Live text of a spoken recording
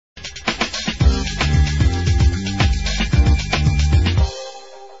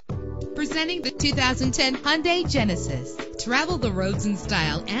Presenting the 2010 Hyundai Genesis. Travel the roads in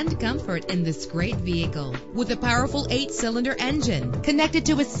style and comfort in this great vehicle. With a powerful 8-cylinder engine connected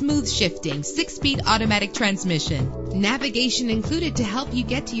to a smooth shifting 6-speed automatic transmission. Navigation included to help you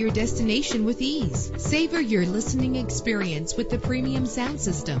get to your destination with ease. Savor your listening experience with the premium sound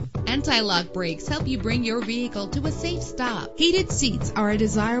system. Anti-lock brakes help you bring your vehicle to a safe stop. Heated seats are a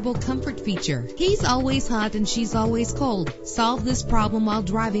desirable comfort feature. He's always hot and she's always cold. Solve this problem while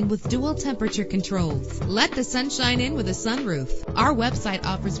driving with dual temperature controls. Let the sunshine in with a sunroof. Our website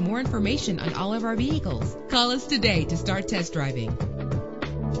offers more information on all of our vehicles. Call us today to start test driving.